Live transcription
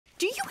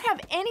have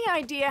any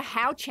idea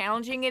how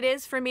challenging it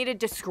is for me to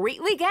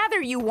discreetly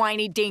gather you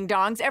whiny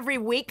ding-dongs every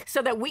week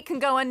so that we can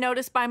go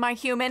unnoticed by my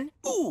human?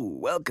 Ooh,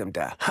 welcome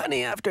to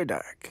Honey After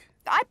Dark.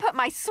 I put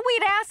my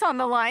sweet ass on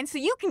the line so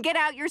you can get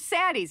out your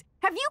saddies.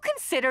 Have you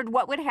considered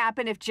what would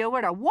happen if Jill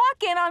were to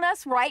walk in on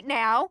us right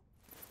now?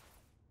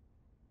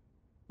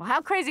 Well,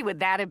 how crazy would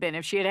that have been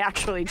if she had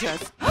actually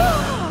just... Run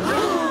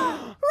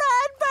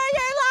for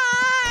your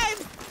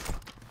lives!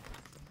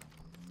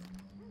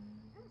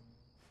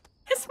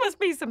 This must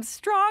be some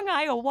strong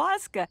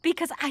ayahuasca,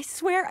 because I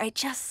swear I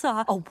just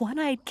saw a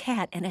one-eyed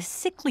cat and a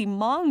sickly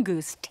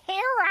mongoose tear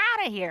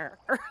out of here.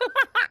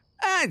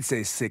 I'd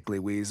say sickly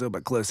weasel,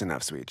 but close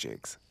enough, sweet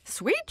cheeks.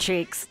 Sweet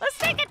cheeks? Let's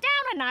take it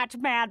down a notch,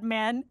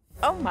 madmen.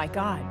 Oh my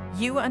God,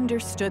 you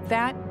understood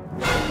that?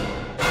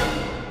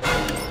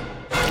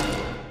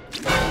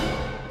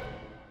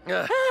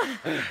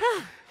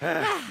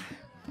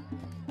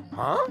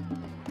 Huh?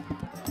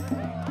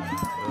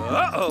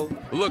 Uh-oh.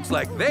 Looks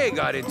like they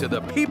got into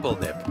the people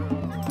nip.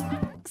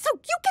 So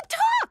you can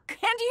talk!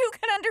 And you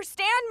can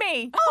understand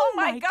me! Oh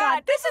my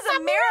God, this is a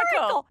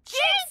miracle!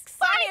 Jinx!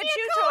 Bonnie, a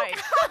chew toy!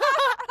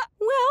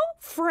 Well,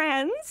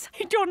 friends,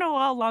 I don't know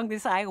how long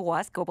this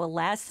ayahuasca will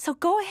last, so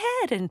go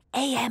ahead and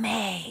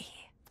AMA.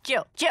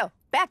 Jill,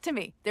 back to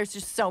me. There's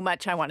just so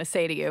much I want to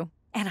say to you.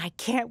 And I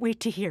can't wait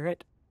to hear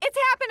it. It's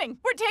happening!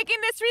 We're taking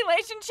this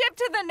relationship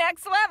to the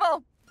next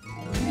level!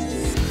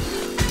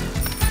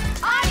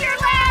 On your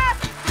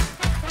left!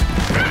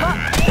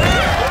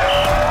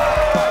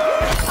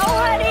 Oh,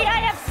 honey, I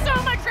have so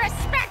much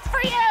respect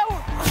for you!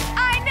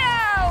 I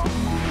know!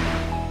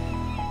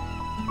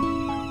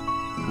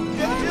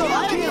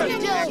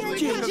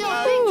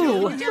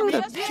 Ooh,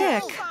 the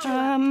pick.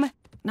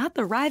 Not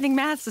the writhing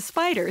mass of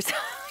spiders.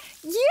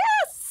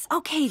 Yes!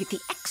 Okay, the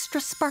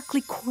extra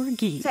sparkly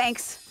corgi.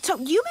 Thanks. So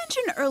you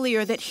mentioned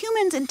earlier that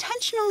humans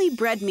intentionally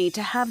bred me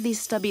to have these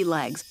stubby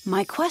legs.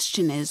 My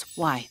question is,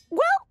 why?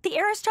 Well, the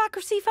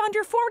aristocracy found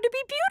your form to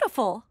be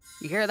beautiful.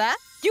 You hear that?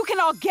 You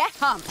can all get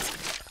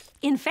humped.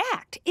 In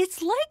fact,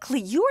 it's likely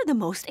you're the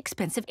most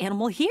expensive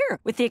animal here,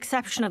 with the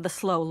exception of the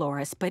slow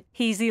Loris, but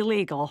he's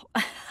illegal.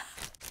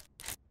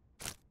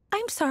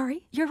 I'm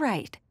sorry. You're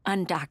right.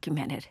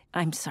 Undocumented.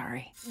 I'm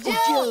sorry. Jill,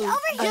 over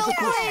here,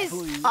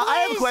 please.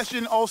 I have a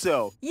question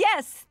also.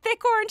 Yes,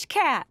 thick orange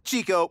cat.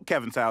 Chico,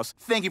 Kevin's house.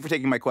 Thank you for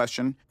taking my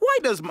question. Why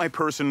does my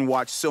person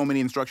watch so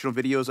many instructional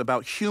videos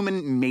about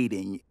human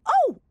mating?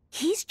 Oh,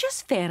 he's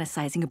just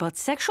fantasizing about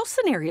sexual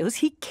scenarios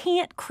he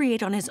can't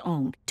create on his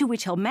own, to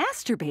which he'll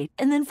masturbate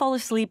and then fall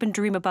asleep and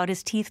dream about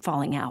his teeth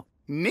falling out.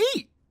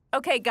 Neat.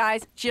 Okay,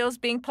 guys, Jill's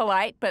being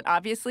polite, but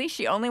obviously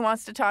she only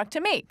wants to talk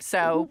to me,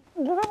 so...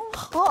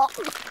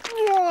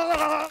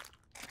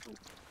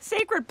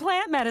 Sacred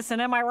plant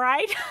medicine, am I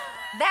right?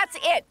 That's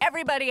it.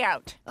 Everybody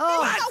out.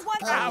 That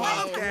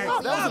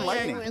was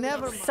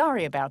enlightening.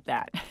 Sorry about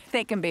that.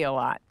 They can be a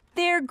lot.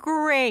 They're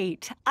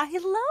great. I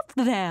love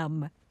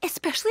them.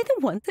 Especially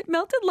the ones that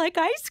melted like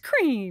ice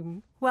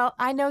cream. Well,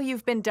 I know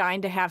you've been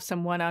dying to have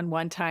some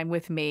one-on-one time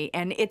with me,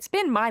 and it's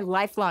been my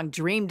lifelong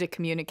dream to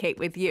communicate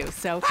with you,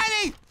 so...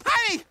 Honey,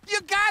 you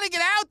gotta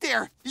get out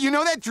there. You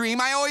know that dream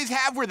I always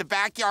have where the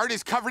backyard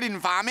is covered in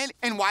vomit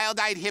and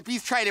wild-eyed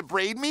hippies try to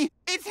braid me?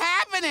 It's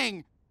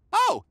happening.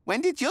 Oh,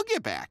 when did Jill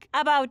get back?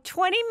 About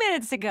 20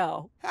 minutes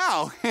ago.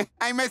 Oh,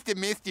 I must have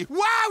missed you.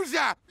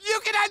 Wowza! You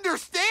can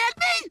understand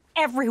me?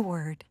 Every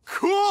word.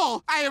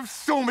 Cool. I have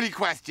so many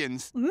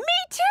questions. Me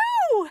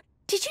too!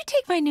 Did you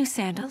take my new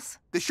sandals?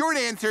 The short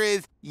answer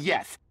is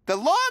yes. The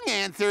long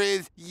answer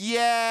is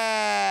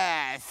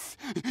yes.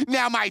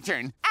 Now my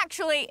turn.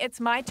 Actually, it's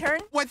my turn.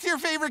 What's your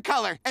favorite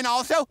color? And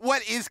also,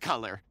 what is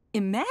color?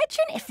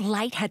 Imagine if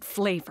light had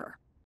flavor.